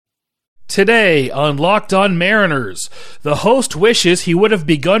Today on Locked On Mariners, the host wishes he would have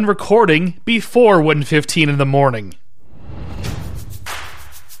begun recording before 1:15 in the morning.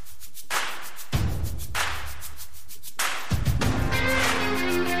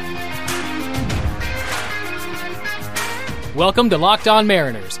 Welcome to Locked On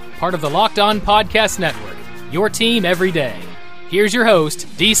Mariners, part of the Locked On Podcast Network, your team every day. Here's your host,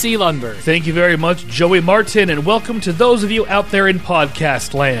 DC Lundberg. Thank you very much, Joey Martin, and welcome to those of you out there in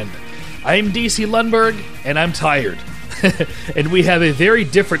podcast land. I'm DC Lundberg, and I'm tired. And we have a very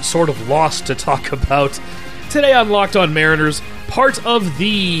different sort of loss to talk about today on Locked On Mariners, part of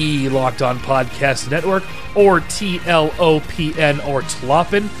the Locked On Podcast Network, or TLOPN, or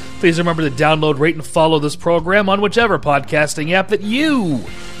TLOPN. Please remember to download, rate, and follow this program on whichever podcasting app that you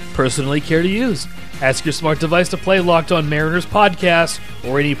personally care to use. Ask your smart device to play Locked On Mariners podcast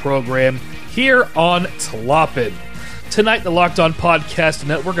or any program here on TLOPN. Tonight, the Locked On Podcast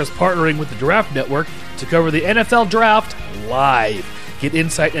Network is partnering with the Draft Network to cover the NFL Draft live. Get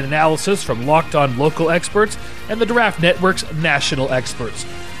insight and analysis from Locked On local experts and the Draft Network's national experts.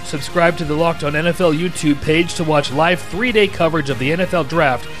 Subscribe to the Locked On NFL YouTube page to watch live 3-day coverage of the NFL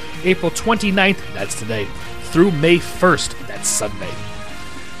Draft, April 29th, that's today, through May 1st, that's Sunday.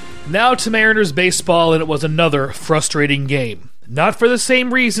 Now to Mariners baseball, and it was another frustrating game. Not for the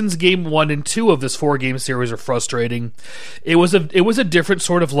same reasons Game 1 and 2 of this 4-game series are frustrating. It was a different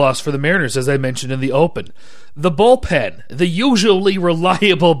sort of loss for the Mariners, as I mentioned in the open. The bullpen, the usually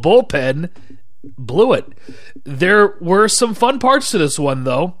reliable bullpen, blew it. There were some fun parts to this one,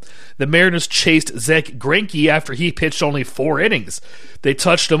 though. The Mariners chased Zack Greinke after he pitched only 4 innings. They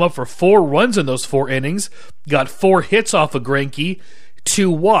touched him up for 4 runs in those 4 innings, got 4 hits off of Greinke, 2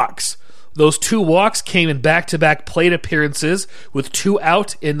 walks. Those 2 walks came in back-to-back plate appearances with 2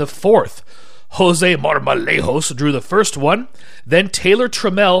 out in the 4th. Jose Marmolejos drew the first one, then Taylor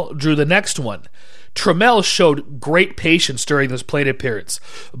Trammell drew the next one. Trammell showed great patience during this plate appearance.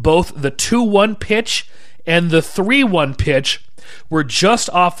 Both the 2-1 pitch and the 3-1 pitch were just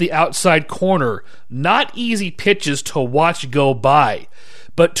off the outside corner. Not easy pitches to watch go by.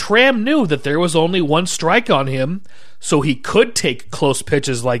 But Tram knew that there was only 1 strike on him, so he could take close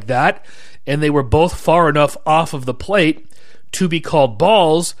pitches like that, and they were both far enough off of the plate to be called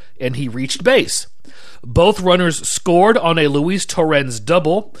balls, and he reached base. Both runners scored on a Luis Torrens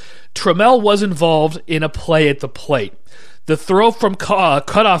double. Trammell was involved in a play at the plate. The throw from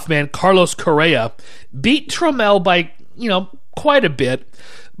cutoff man Carlos Correa beat Trammell by, quite a bit,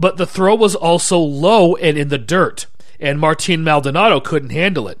 but the throw was also low and in the dirt, and Martin Maldonado couldn't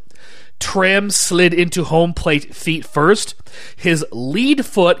handle it. Tram slid into home plate feet first. His lead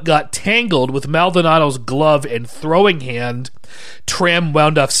foot got tangled with Maldonado's glove and throwing hand. Tram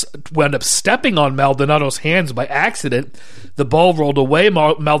wound up stepping on Maldonado's hands by accident. The ball rolled away.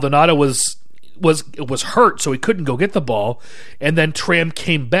 Maldonado was hurt, so he couldn't go get the ball. And then Tram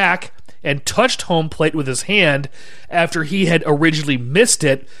came back and touched home plate with his hand after he had originally missed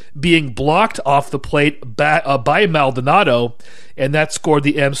it, being blocked off the plate by Maldonado, and that scored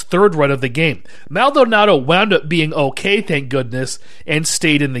the M's 3rd run of the game. Maldonado wound up being okay, thank goodness, and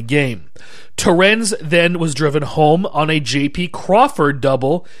stayed in the game. Torrens then was driven home on a J.P. Crawford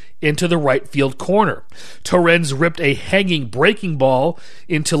double into the right field corner. Torrens ripped a hanging breaking ball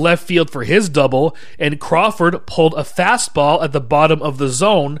into left field for his double, and Crawford pulled a fastball at the bottom of the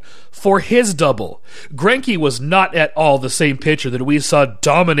zone for his double. Greinke was not at all the same pitcher that we saw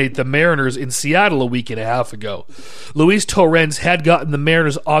dominate the Mariners in Seattle a week and a half ago. Luis Torrens had gotten the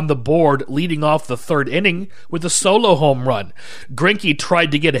Mariners on the board leading off the 3rd inning with a solo home run. Greinke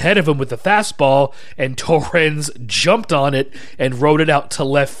tried to get ahead of him with the fastball, and Torrens jumped on it and rode it out to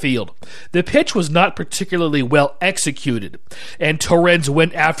left field. The pitch was not particularly well executed, and Torrens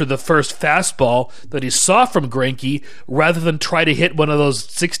went after the first fastball that he saw from Greinke rather than try to hit one of those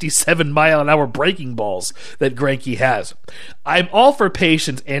 67-mile-an-hour breaking balls that Greinke has. I'm all for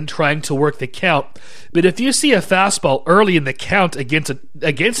patience and trying to work the count, but if you see a fastball early in the count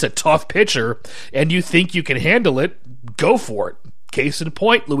against a tough pitcher and you think you can handle it, go for it. Case in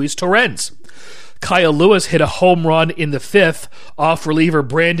point, Luis Torrens. Kyle Lewis hit a home run in the 5th off reliever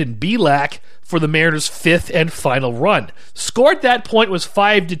Brandon Bielak for the Mariners' 5th and final run. Score at that point was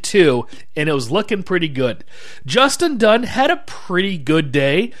 5-2, and it was looking pretty good. Justin Dunn had a pretty good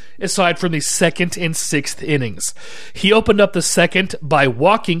day, aside from the 2nd and 6th innings. He opened up the 2nd by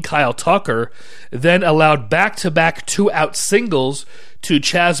walking Kyle Tucker, then allowed back-to-back 2-out singles to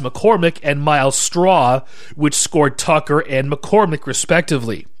Chas McCormick and Miles Straw, which scored Tucker and McCormick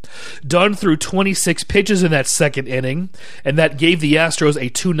respectively. Dunn threw 26 pitches in that 2nd inning, and that gave the Astros a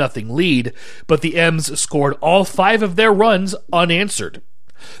 2-0 lead, but the M's scored all 5 of their runs unanswered.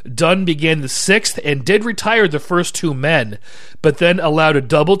 Dunn began the sixth and did retire the first two men, but then allowed a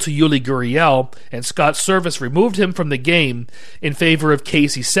double to Yuli Gurriel, and Scott Service removed him from the game in favor of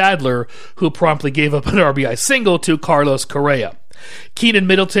Casey Sadler, who promptly gave up an RBI single to Carlos Correa. Keenan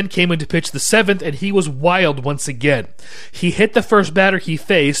Middleton came in to pitch the seventh, and he was wild once again. He hit the first batter he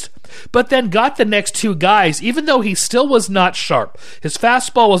faced, but then got the next two guys, even though he still was not sharp. His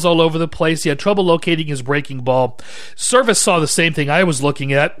fastball was all over the place. He had trouble locating his breaking ball. Service saw the same thing I was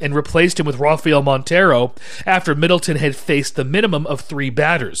looking at and replaced him with Rafael Montero after Middleton had faced the minimum of three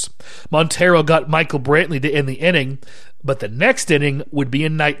batters. Montero got Michael Brantley to end the inning, but the next inning would be a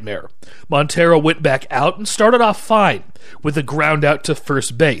nightmare. Montero went back out and started off fine, with a ground out to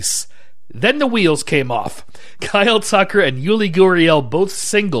first base. Then the wheels came off. Kyle Tucker and Yuli Gurriel both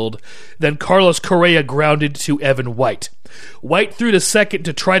singled, then Carlos Correa grounded to Evan White. White threw to second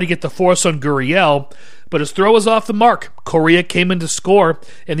to try to get the force on Gurriel, but his throw was off the mark. Correa came in to score,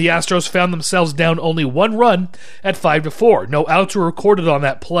 and the Astros found themselves down only one run at 5-4. No outs were recorded on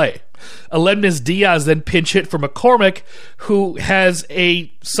that play. Aledmys Diaz then pinch hit for McCormick, who has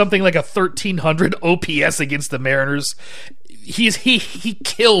something like a 1,300 OPS against the Mariners. He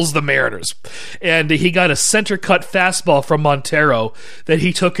kills the Mariners, and he got a center cut fastball from Montero that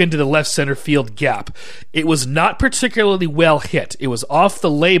he took into the left center field gap. It was not particularly well hit. It was off the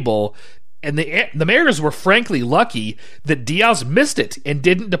label, and the Mariners were frankly lucky that Diaz missed it and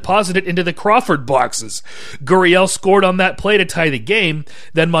didn't deposit it into the Crawford boxes. Gurriel scored on that play to tie the game.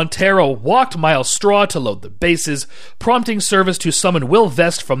 Then Montero walked Miles Straw to load the bases, prompting Service to summon Will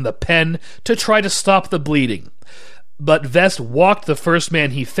Vest from the pen to try to stop the bleeding. But Vest walked the first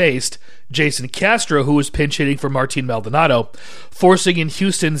man he faced, Jason Castro, who was pinch hitting for Martin Maldonado, forcing in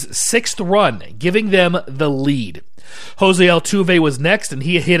Houston's sixth run, giving them the lead. Jose Altuve was next, and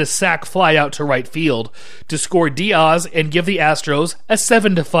he hit a sac fly out to right field to score Diaz and give the Astros a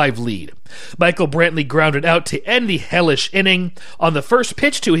 7-5 lead. Michael Brantley grounded out to end the hellish inning on the first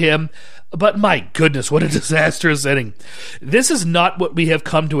pitch to him, but my goodness, what a disastrous inning. This is not what we have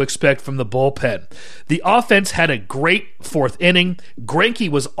come to expect from the bullpen. The offense had a great fourth inning. Greinke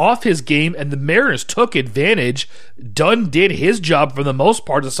was off his game, and the Mariners took advantage. Dunn did his job for the most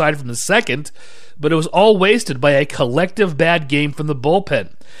part, aside from the second, but it was all wasted by a collective bad game from the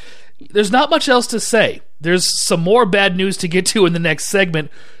bullpen. There's not much else to say. There's some more bad news to get to in the next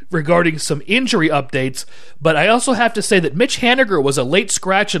segment regarding some injury updates, but I also have to say that Mitch Haniger was a late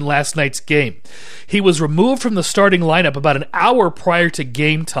scratch in last night's game. He was removed from the starting lineup about an hour prior to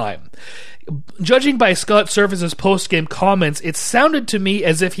game time. Judging by Scott Service's post-game comments, it sounded to me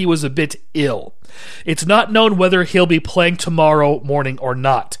as if he was a bit ill. It's not known whether he'll be playing tomorrow morning or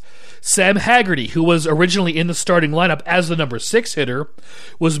not. Sam Haggerty, who was originally in the starting lineup as the number 6 hitter,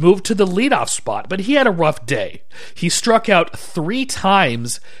 was moved to the leadoff spot, but he had a rough day. He struck out 3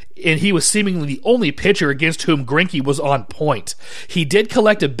 times, and he was seemingly the only pitcher against whom Greinke was on point. He did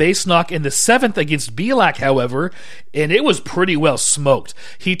collect a base knock in the 7th against Bielak, however, and it was pretty well smoked.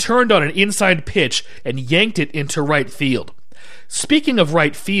 He turned on an inside pitch and yanked it into right field. Speaking of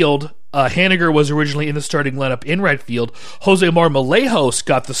right field, Haniger was originally in the starting lineup in right field. Josemar Malejos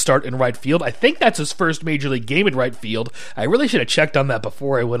got the start in right field. I think that's his first major league game in right field. I really should have checked on that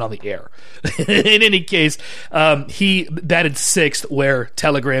before I went on the air. In any case, he batted 6th where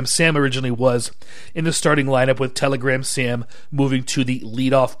Telegram Sam originally was in the starting lineup, with Telegram Sam moving to the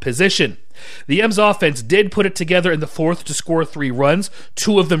leadoff position. The M's offense did put it together in the 4th to score 3 runs.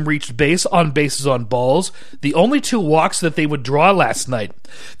 2 of them reached base on bases on balls, the only 2 walks that they would draw last night.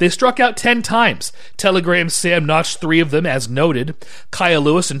 They struck out 10 times. Telegram Sam notched 3 of them, as noted. Kyle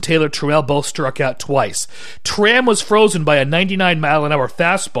Lewis and Taylor Trammell both struck out twice. Tram was frozen by a 99-mile-an-hour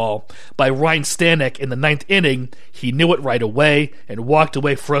fastball by Ryan Stanek in the 9th inning. He knew it right away and walked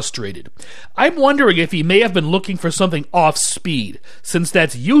away frustrated. I'm wondering if he may have been looking for something off speed, since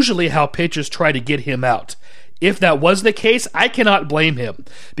that's usually how pitchers try to get him out. If that was the case, I cannot blame him,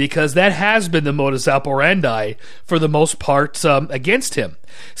 because that has been the modus operandi for the most part against him.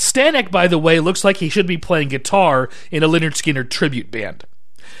 Stanek, by the way, looks like he should be playing guitar in a Lynyrd Skynyrd tribute band.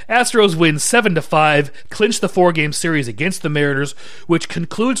 Astros win 7-5, clinch the 4-game series against the Mariners, which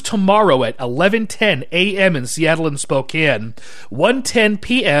concludes tomorrow at 11:10 a.m. in Seattle and Spokane, 1:10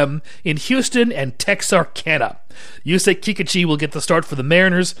 p.m. in Houston and Texarkana. Yusei Kikuchi will get the start for the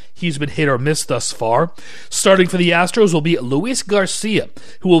Mariners. He's been hit or miss thus far. Starting for the Astros will be Luis Garcia,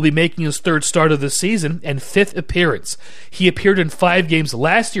 who will be making his 3rd start of the season and 5th appearance. He appeared in 5 games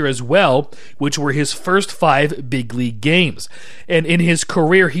last year as well, which were his first 5 big league games. And in his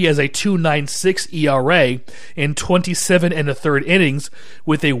career, he has a 2.96 ERA in 27 1/3 innings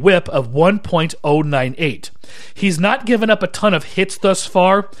with a whip of 1.098. He's not given up a ton of hits thus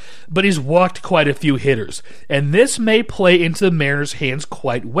far, but he's walked quite a few hitters, and this may play into the Mariners' hands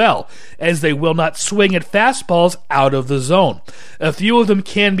quite well, as they will not swing at fastballs out of the zone. A few of them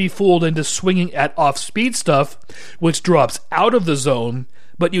can be fooled into swinging at off-speed stuff, which drops out of the zone,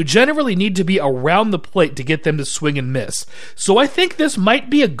 but you generally need to be around the plate to get them to swing and miss. So I think this might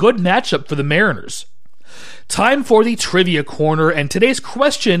be a good matchup for the Mariners. Time for the Trivia Corner, and today's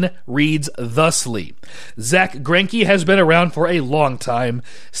question reads thusly. Zack Greinke has been around for a long time,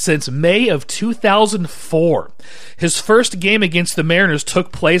 since May of 2004. His first game against the Mariners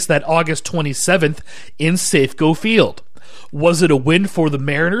took place that August 27th in Safeco Field. Was it a win for the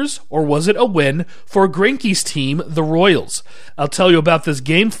Mariners, or was it a win for Greinke's team, the Royals? I'll tell you about this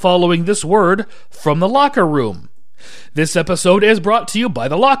game following this word from the locker room. This episode is brought to you by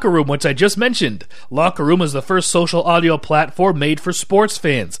The Locker Room, which I just mentioned. Locker Room is the first social audio platform made for sports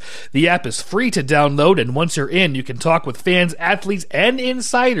fans. The app is free to download, and once you're in, you can talk with fans, athletes, and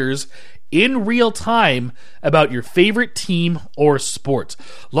insiders in real time about your favorite team or sport.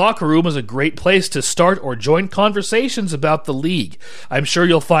 Locker Room is a great place to start or join conversations about the league. I'm sure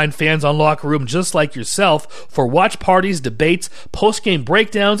you'll find fans on Locker Room just like yourself for watch parties, debates, post-game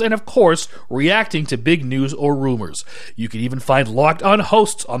breakdowns, and of course, reacting to big news or rumors. You can even find Locked On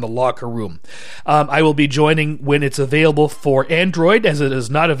hosts on the Locker Room. I will be joining when it's available for Android, as it is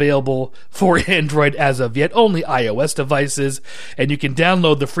not available for Android as of yet, only iOS devices, and you can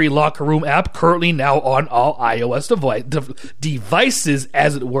download the free Locker Room app, currently now on all iOS devices,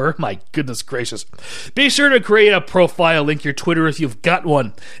 as it were. My goodness gracious. Be sure to create a profile, link your Twitter if you've got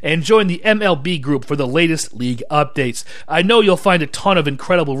one, and join the MLB group for the latest league updates. I know you'll find a ton of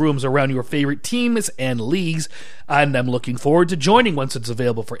incredible rooms around your favorite teams and leagues, and I'm looking forward to joining once it's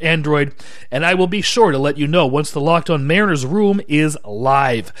available for Android, and I will be sure to let you know once the Locked On Mariners room is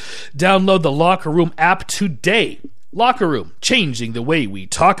live. Download the Locker Room app today. Locker Room, changing the way we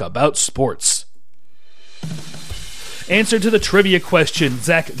talk about sports. Answer to the trivia question.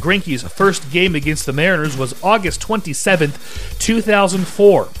 Zack Greinke's first game against the Mariners was August 27th,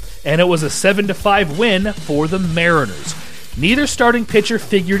 2004, and it was a 7-5 win for the Mariners. Neither starting pitcher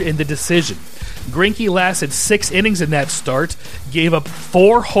figured in the decision. Greinke lasted 6 innings in that start, gave up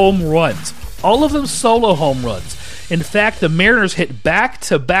 4 home runs, all of them solo home runs. In fact, the Mariners hit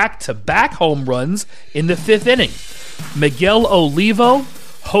back-to-back-to-back home runs in the 5th inning. Miguel Olivo,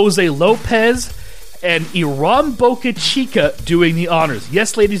 Jose Lopez, and Iram Bocachica doing the honors.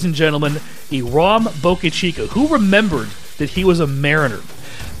 Yes, ladies and gentlemen, Iram Bocachica. Who remembered that he was a Mariner?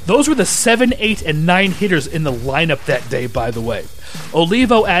 Those were the 7, 8, and 9 hitters in the lineup that day, by the way.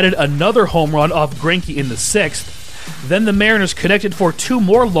 Olivo added another home run off Greinke in the 6th. Then the Mariners connected for 2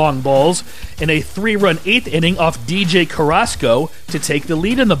 more long balls in a 3-run 8th inning off DJ Carrasco to take the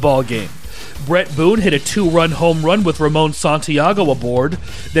lead in the ballgame. Brett Boone hit a 2-run home run with Ramon Santiago aboard.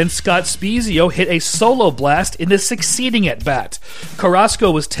 Then Scott Spiezio hit a solo blast in the succeeding at-bat.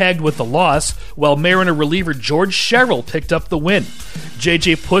 Carrasco was tagged with the loss, while Mariner reliever George Sherrill picked up the win.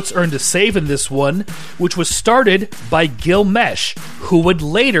 J.J. Putz earned a save in this one, which was started by Gil Mesh, who would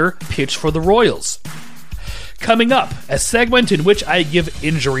later pitch for the Royals. Coming up, a segment in which I give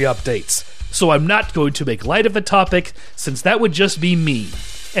injury updates. So I'm not going to make light of the topic, since that would just be me.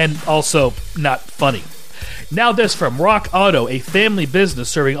 And also not funny. Now this from Rock Auto, a family business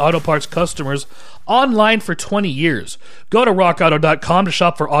serving auto parts customers online for 20 years. Go to rockauto.com to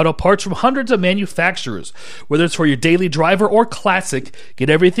shop for auto parts from hundreds of manufacturers. Whether it's for your daily driver or classic, get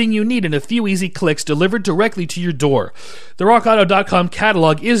everything you need in a few easy clicks delivered directly to your door. The rockauto.com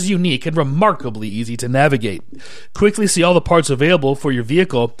catalog is unique and remarkably easy to navigate. Quickly see all the parts available for your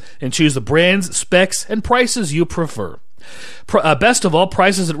vehicle and choose the brands, specs, and prices you prefer. Best of all,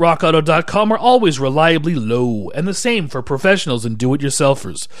 prices at rockauto.com are always reliably low, and the same for professionals and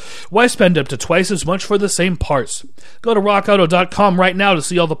do-it-yourselfers. Why spend up to twice as much for the same parts? Go to rockauto.com right now to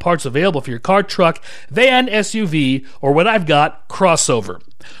see all the parts available for your car, truck, van, SUV, or what I've got, crossover.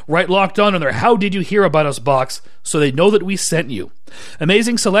 Write Locked On in their How Did You Hear About Us box so they know that we sent you.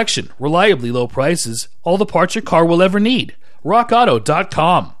 Amazing selection, reliably low prices, all the parts your car will ever need.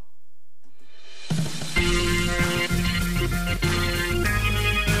 rockauto.com.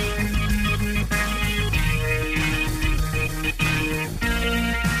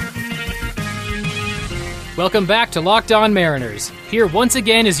 Welcome back to Locked On Mariners. Here once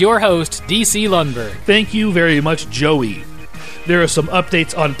again is your host, DC Lundberg. Thank you very much, Joey. There are some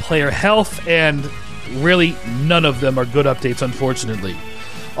updates on player health, and really none of them are good updates, unfortunately.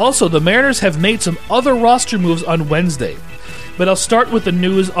 Also, the Mariners have made some other roster moves on Wednesday. But I'll start with the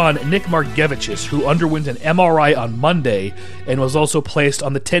news on Nick Margevicius, who underwent an MRI on Monday and was also placed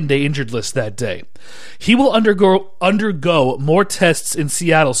on the 10-day injured list that day. He will undergo more tests in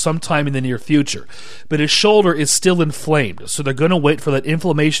Seattle sometime in the near future, but his shoulder is still inflamed, so they're going to wait for that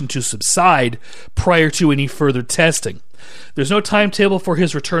inflammation to subside prior to any further testing. There's no timetable for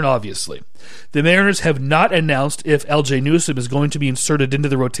his return, obviously. The Mariners have not announced if LJ Newsome is going to be inserted into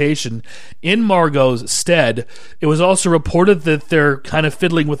the rotation in Margot's stead. It was also reported that they're kind of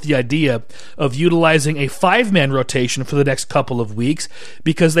fiddling with the idea of utilizing a 5-man rotation for the next couple of weeks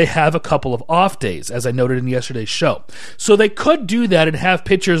because they have a couple of off days, as I noted in yesterday's show. So they could do that and have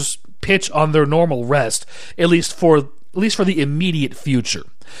pitchers pitch on their normal rest, at least for the immediate future.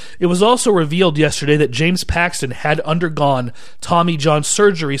 It was also revealed yesterday that James Paxton had undergone Tommy John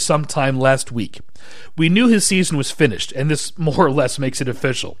surgery sometime last week. We knew his season was finished, and this more or less makes it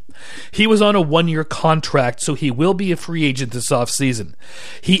official. He was on a 1-year contract, so he will be a free agent this offseason.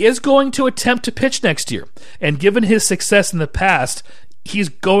 He is going to attempt to pitch next year, and given his success in the past, he's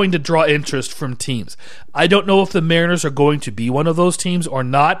going to draw interest from teams. I don't know if the Mariners are going to be one of those teams or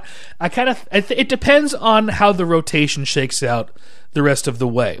not. It depends on how the rotation shakes out the rest of the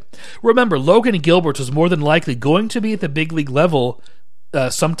way. Remember, Logan Gilbert is more than likely going to be at the big league level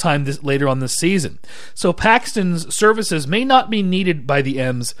sometime later on this season. So Paxton's services may not be needed by the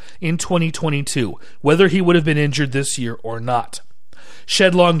M's in 2022, whether he would have been injured this year or not.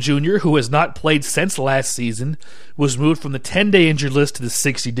 Shed Long Jr., who has not played since last season, was moved from the 10-day injured list to the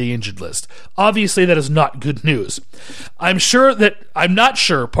 60-day injured list. Obviously, that is not good news. I'm not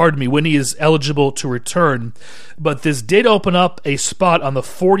sure, when he is eligible to return, but this did open up a spot on the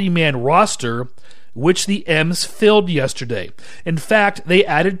 40-man roster, which the M's filled yesterday. In fact, they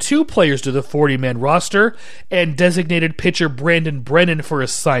added 2 players to the 40-man roster and designated pitcher Brandon Brennan for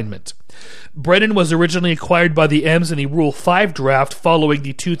assignment. Brennan was originally acquired by the M's in the Rule 5 draft following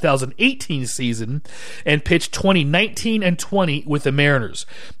the 2018 season and pitched 2019 and 20 with the Mariners.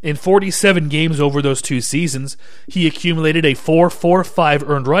 In 47 games over those 2 seasons, he accumulated a .445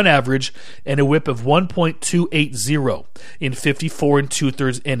 earned run average and a whip of 1.280 in 54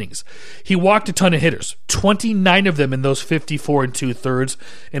 2/3 innings. He walked a ton of hitters, 29 of them in those 54 2/3,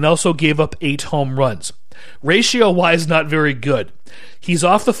 and also gave up 8 home runs. Ratio-wise, not very good. He's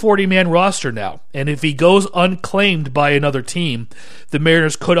off the 40-man roster now, and if he goes unclaimed by another team, the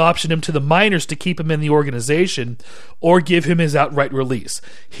Mariners could option him to the minors to keep him in the organization or give him his outright release.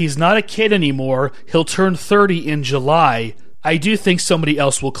 He's not a kid anymore. He'll turn 30 in July. I do think somebody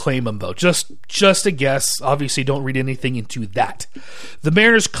else will claim him, though. Just a guess. Obviously, don't read anything into that. The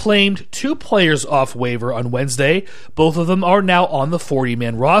Mariners claimed 2 players off waiver on Wednesday. Both of them are now on the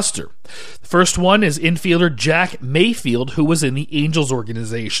 40-man roster. The first one is infielder Jack Mayfield, who was in the Angels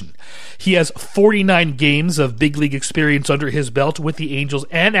organization. He has 49 games of big league experience under his belt with the Angels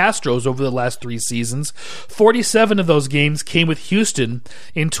and Astros over the last 3 seasons. 47 of those games came with Houston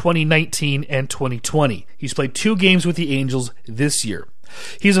in 2019 and 2020. He's played 2 games with the Angels this year.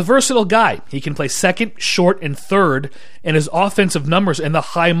 He's a versatile guy. He can play second, short, and third, and his offensive numbers in the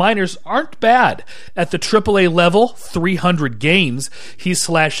high minors aren't bad. At the AAA level, 300 games, he's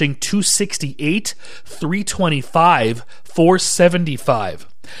slashing .268, .325, .475.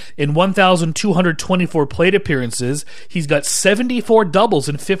 In 1,224 plate appearances, he's got 74 doubles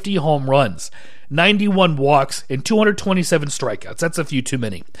and 50 home runs, 91 walks, and 227 strikeouts. That's a few too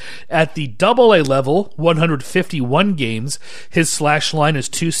many. At the AA level, 151 games, his slash line is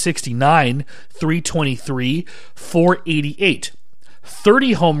 .269, .323, .488.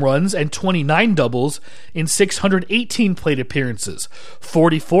 30 home runs and 29 doubles in 618 plate appearances,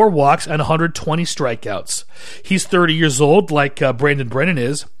 44 walks and 120 strikeouts. He's 30 years old, like Brandon Brennan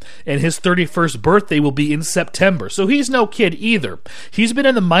is, and his 31st birthday will be in September, so he's no kid either. He's been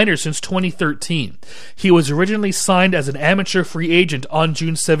in the minors since 2013. He was originally signed as an amateur free agent on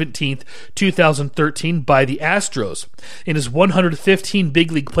June 17th, 2013 by the Astros. In his 115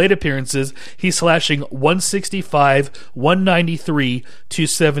 big league plate appearances, he's slashing .165, .193,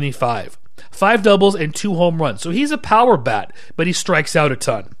 .275. 5 doubles and 2 home runs. So he's a power bat, but he strikes out a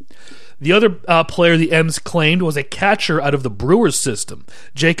ton. The other player the M's claimed was a catcher out of the Brewers system,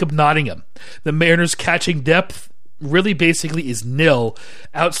 Jacob Nottingham. The Mariners' catching depth really basically is nil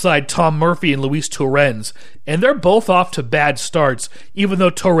outside Tom Murphy and Luis Torrens, and they're both off to bad starts, even though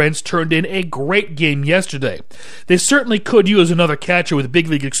Torrens turned in a great game yesterday. They certainly could use another catcher with big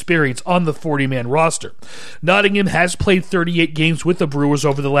league experience on the 40-man roster. Nottingham has played 38 games with the Brewers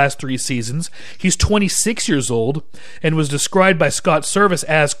over the last 3 seasons. He's 26 years old and was described by Scott Service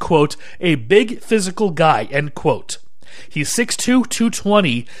as, quote, a big physical guy, end quote. He's 6'2",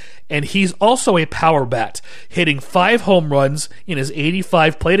 220, and he's also a power bat, hitting 5 home runs in his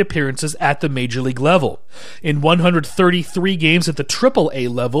 85 plate appearances at the major league level. In 133 games at the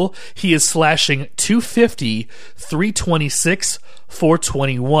AAA level, he is slashing .250, .326,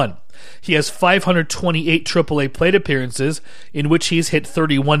 .421. He has 528 AAA plate appearances, in which he's hit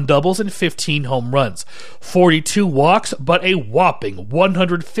 31 doubles and 15 home runs, 42 walks, but a whopping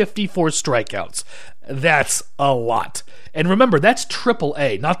 154 strikeouts. That's a lot. And remember, that's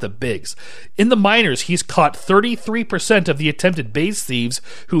AAA, not the bigs. In the minors, he's caught 33% of the attempted base thieves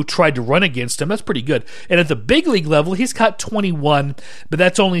who tried to run against him. That's pretty good. And at the big league level, he's caught 21, but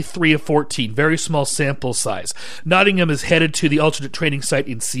that's only 3 of 14. Very small sample size. Nottingham is headed to the alternate training site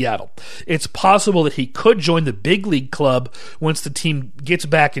in Seattle. It's possible that he could join the big league club once the team gets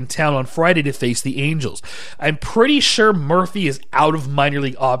back in town on Friday to face the Angels. I'm pretty sure Murphy is out of minor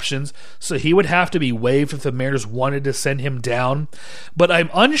league options, so he would have to be waived if the Mariners wanted to send him down, but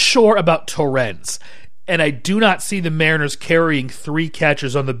I'm unsure about Torrens, and I do not see the Mariners carrying 3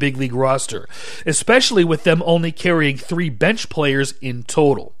 catchers on the big league roster, especially with them only carrying 3 bench players in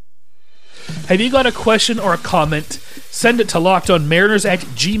total. Have you got a question or a comment? Send it to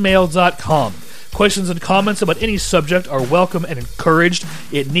lockedonmariners@gmail.com. Questions and comments about any subject are welcome and encouraged.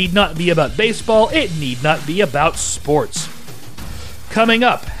 It need not be about baseball. It need not be about sports. Coming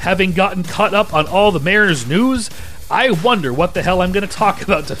up, having gotten caught up on all the Mariners news, I wonder what the hell I'm going to talk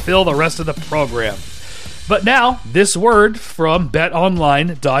about to fill the rest of the program. But now, this word from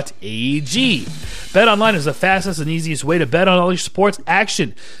betonline.ag. BetOnline is the fastest and easiest way to bet on all your sports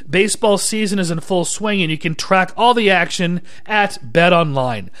action. Baseball season is in full swing, and you can track all the action at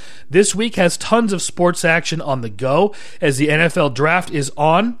BetOnline. This week has tons of sports action on the go as the NFL Draft is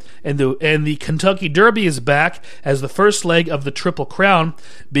on, and the Kentucky Derby is back as the first leg of the Triple Crown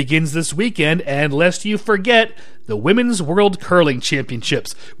begins this weekend. And lest you forget, the Women's World Curling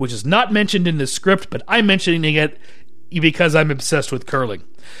Championships, which is not mentioned in the script, but I'm mentioning it because I'm obsessed with curling.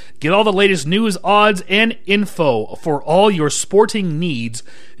 Get all the latest news, odds, and info for all your sporting needs,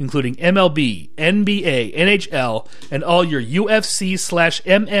 including MLB, NBA, NHL, and all your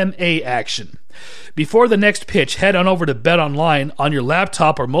UFC/MMA action. Before the next pitch, head on over to BetOnline on your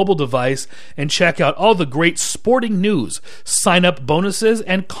laptop or mobile device and check out all the great sporting news, sign-up bonuses,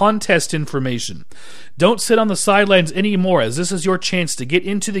 and contest information. Don't sit on the sidelines anymore, as this is your chance to get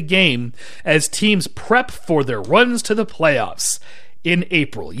into the game as teams prep for their runs to the playoffs in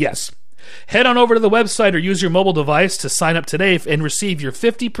April. Yes. Head on over to the website or use your mobile device to sign up today and receive your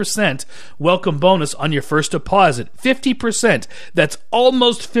 50% welcome bonus on your first deposit. 50%. That's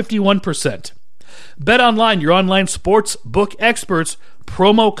almost 51%. BetOnline, your online sports book experts,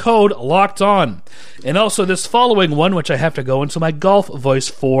 promo code Locked On. And also this following one, which I have to go into my golf voice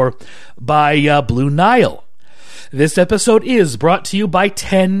for, by Blue Nile. This episode is brought to you by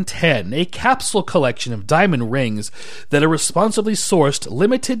 1010, a capsule collection of diamond rings that are responsibly sourced,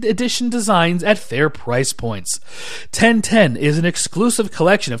 limited edition designs at fair price points. 1010 is an exclusive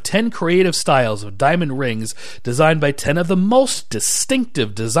collection of 10 creative styles of diamond rings designed by 10 of the most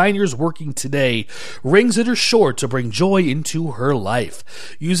distinctive designers working today, rings that are sure to bring joy into her life.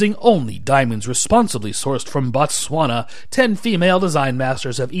 Using only diamonds responsibly sourced from Botswana, 10 female design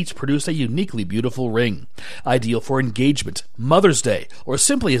masters have each produced a uniquely beautiful ring. Ideal for engagement, Mother's Day, or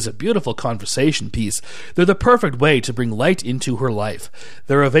simply as a beautiful conversation piece, they're the perfect way to bring light into her life.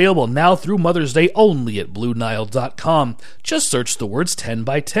 They're available now through Mother's Day only at BlueNile.com. Just search the words 10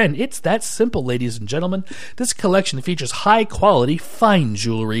 by 10. It's that simple, ladies and gentlemen. This collection features high-quality, fine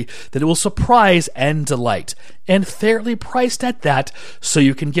jewelry that will surprise and delight, and fairly priced at that, so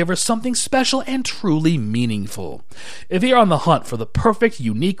you can give her something special and truly meaningful. If you're on the hunt for the perfect,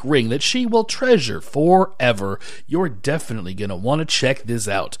 unique ring that she will treasure forever, you're definitely going to want to check this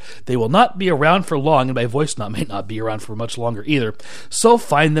out. They will not be around for long, and my voice may not be around for much longer either, so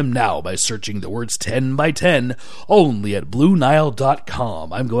find them now by searching the words 10 by 10 only at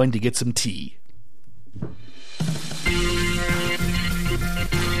BlueNile.com. I'm going to get some tea.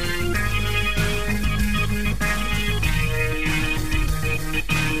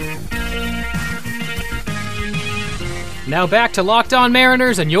 Now back to Locked On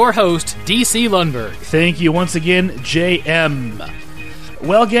Mariners and your host, DC Lundberg. Thank you once again, JM.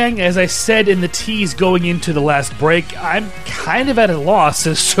 Well, gang, as I said in the tease going into the last break, I'm kind of at a loss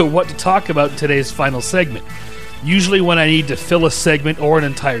as to what to talk about in today's final segment. Usually when I need to fill a segment or an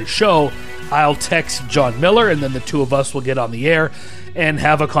entire show, I'll text John Miller, and then the two of us will get on the air and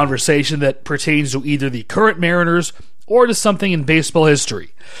have a conversation that pertains to either the current Mariners or to something in baseball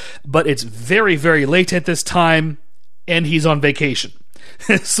history. But it's very, very late at this time, and he's on vacation.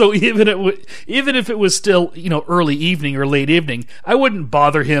 So even if it was still, early evening or late evening, I wouldn't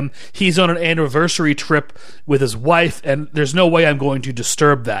bother him. He's on an anniversary trip with his wife, and there's no way I'm going to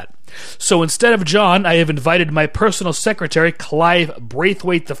disturb that. So instead of John, I have invited my personal secretary, Clive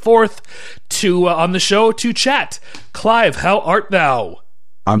Braithwaite IV, on the show to chat. Clive, how art thou?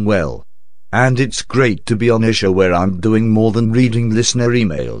 I'm well. And it's great to be on a show where I'm doing more than reading listener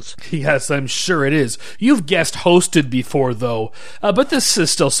emails. Yes, I'm sure it is. You've guest hosted before, though, but this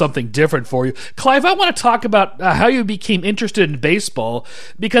is still something different for you. Clive, I want to talk about how you became interested in baseball,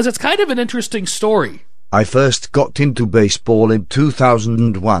 because it's kind of an interesting story. I first got into baseball in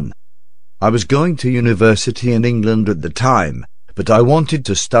 2001. I was going to university in England at the time, but I wanted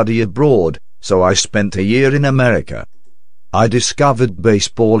to study abroad, so I spent a year in America. I discovered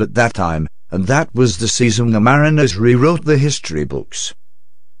baseball at that time, and that was the season the Mariners rewrote the history books.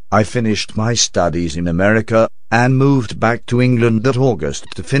 I finished my studies in America and moved back to England that August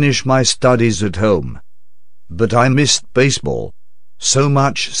to finish my studies at home. But I missed baseball, so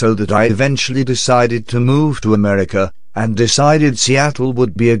much so that I eventually decided to move to America and decided Seattle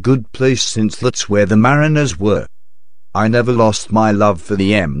would be a good place since that's where the Mariners were. I never lost my love for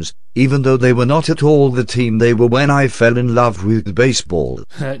the M's, even though they were not at all the team they were when I fell in love with baseball.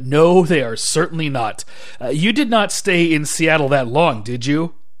 No, they are certainly not. You did not stay in Seattle that long, did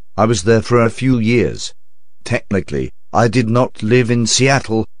you? I was there for a few years. Technically, I did not live in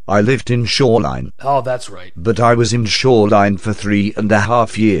Seattle, I lived in Shoreline. Oh, that's right. But I was in Shoreline for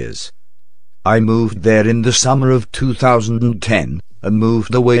 3.5 years. I moved there in the summer of 2010 and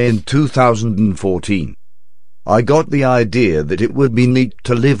moved away in 2014. I got the idea that it would be neat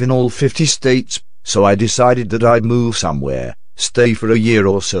to live in all 50 states, so I decided that I'd move somewhere, stay for a year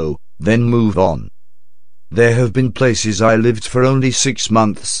or so, then move on. There have been places I lived for only 6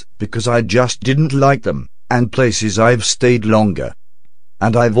 months because I just didn't like them, and places I've stayed longer.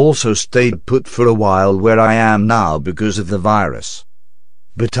 And I've also stayed put for a while where I am now because of the virus.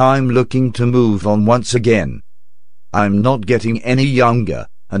 But I'm looking to move on once again. I'm not getting any younger,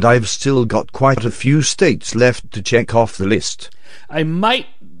 and I've still got quite a few states left to check off the list.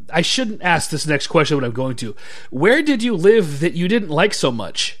 I shouldn't ask this next question, but I'm going to. Where did you live that you didn't like so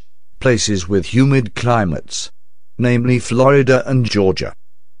much? Places with humid climates, namely Florida and Georgia.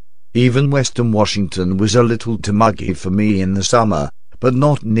 Even Western Washington was a little too muggy for me in the summer, but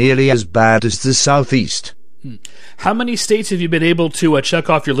not nearly as bad as the Southeast. How many states have you been able to check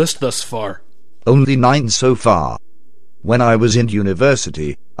off your list thus far? Only 9 so far. When I was in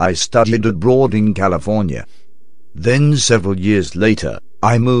university, I studied abroad in California. Then several years later,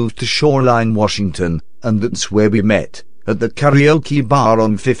 I moved to Shoreline, Washington, and that's where we met, at the karaoke bar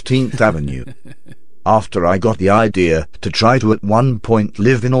on 15th Avenue. After I got the idea to try to at one point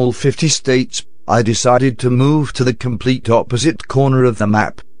live in all 50 states, I decided to move to the complete opposite corner of the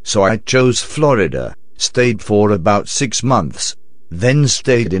map, so I chose Florida, stayed for about 6 months, then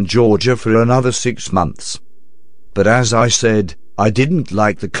stayed in Georgia for another 6 months. But as I said, I didn't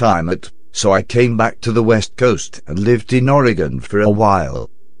like the climate, so I came back to the West Coast and lived in Oregon for a while.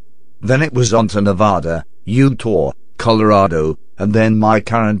 Then it was on to Nevada, Utah, Colorado, and then my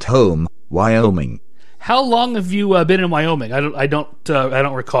current home, Wyoming. How long have you been in Wyoming? I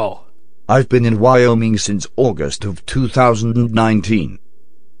don't recall. I've been in Wyoming since August of 2019.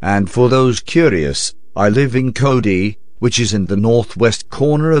 And for those curious, I live in Cody, which is in the northwest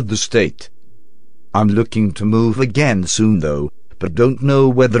corner of the state. I'm looking to move again soon though, but don't know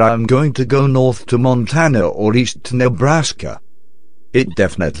whether I'm going to go north to Montana or east to Nebraska. It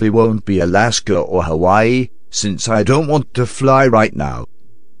definitely won't be Alaska or Hawaii, since I don't want to fly right now.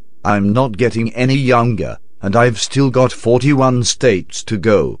 I'm not getting any younger, and I've still got 41 states to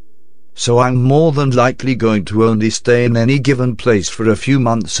go. So I'm more than likely going to only stay in any given place for a few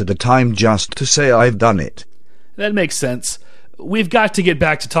months at a time just to say I've done it. That makes sense. We've got to get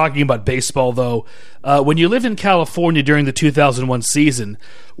back to talking about baseball, though. When you lived in California during the 2001 season,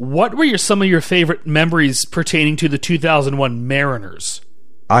 what were some of your favorite memories pertaining to the 2001 Mariners?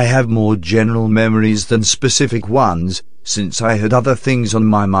 I have more general memories than specific ones, since I had other things on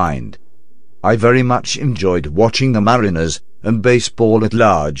my mind. I very much enjoyed watching the Mariners and baseball at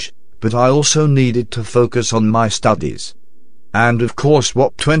large, but I also needed to focus on my studies. And of course,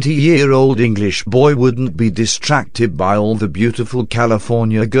 what 20-year-old English boy wouldn't be distracted by all the beautiful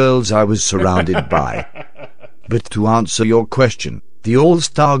California girls I was surrounded by? But to answer your question, the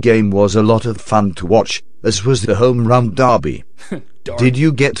All-Star Game was a lot of fun to watch, as was the Home Run Derby. Did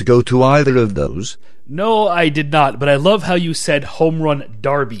you get to go to either of those? No, I did not, but I love how you said Home Run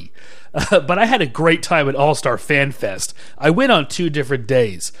Derby. But I had a great time at All-Star Fan Fest. I went on 2 different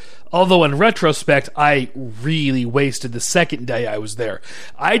days. Although in retrospect, I really wasted the second day I was there.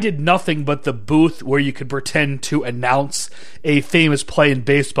 I did nothing but the booth where you could pretend to announce a famous play in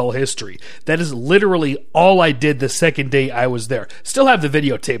baseball history. That is literally all I did the second day I was there. Still have the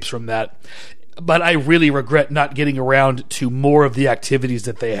videotapes from that. But I really regret not getting around to more of the activities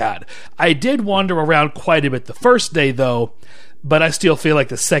that they had. I did wander around quite a bit the first day, though, but I still feel like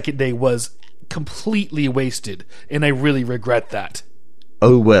the second day was completely wasted, and I really regret that.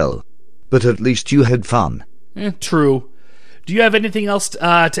 Oh well, but at least you had fun. True. Do you have anything else to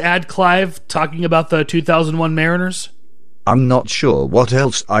add, Clive, talking about the 2001 Mariners? I'm not sure what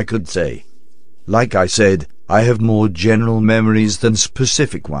else I could say. Like I said, I have more general memories than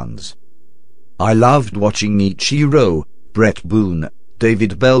specific ones. I loved watching Ichiro, Brett Boone,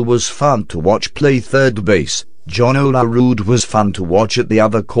 David Bell was fun to watch play third base, John Olerud was fun to watch at the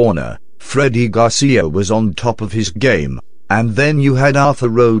other corner, Freddie Garcia was on top of his game, and then you had Arthur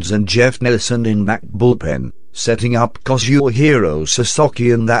Rhodes and Jeff Nelson in that bullpen, setting up Kazuhiro Sasaki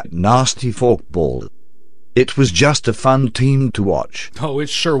and that nasty forkball. It was just a fun team to watch. Oh, it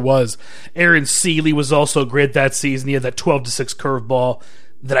sure was. Aaron Seeley was also great that season. He had that 12-6 curveball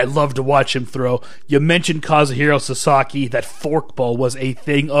that I loved to watch him throw. You mentioned Kazuhiro Sasaki. That forkball was a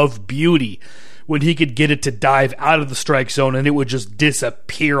thing of beauty when he could get it to dive out of the strike zone and it would just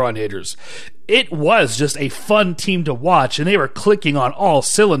disappear on hitters. It was just a fun team to watch, and they were clicking on all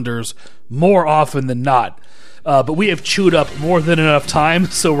cylinders more often than not. But we have chewed up more than enough time,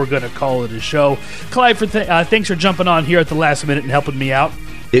 so we're going to call it a show. Clive, thanks for jumping on here at the last minute and helping me out.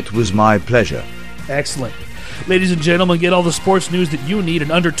 It was my pleasure. Excellent. Ladies and gentlemen, get all the sports news that you need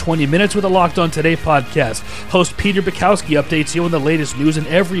in under 20 minutes with a Locked On Today podcast. Host Peter Bukowski updates you on the latest news in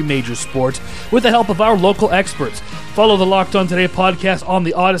every major sport with the help of our local experts. Follow the Locked On Today podcast on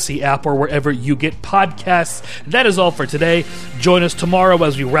the Odyssey app or wherever you get podcasts. That is all for today. Join us tomorrow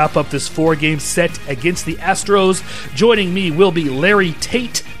as we wrap up this 4-game set against the Astros. Joining me will be Larry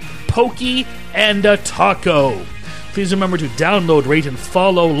Tate, Pokey, and Taco. Please remember to download, rate, and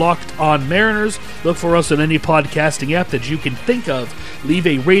follow Locked On Mariners. Look for us on any podcasting app that you can think of. Leave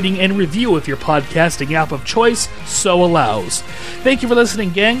a rating and review if your podcasting app of choice so allows. Thank you for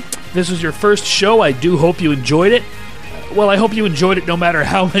listening, gang. This was your first show. I do hope you enjoyed it. Well, I hope you enjoyed it no matter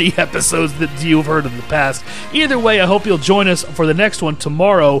how many episodes that you've heard in the past. Either way, I hope you'll join us for the next one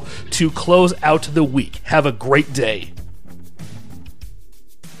tomorrow to close out the week. Have a great day.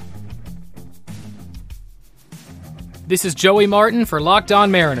 This is Joey Martin for Locked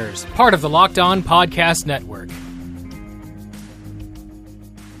On Mariners, part of the Locked On Podcast Network.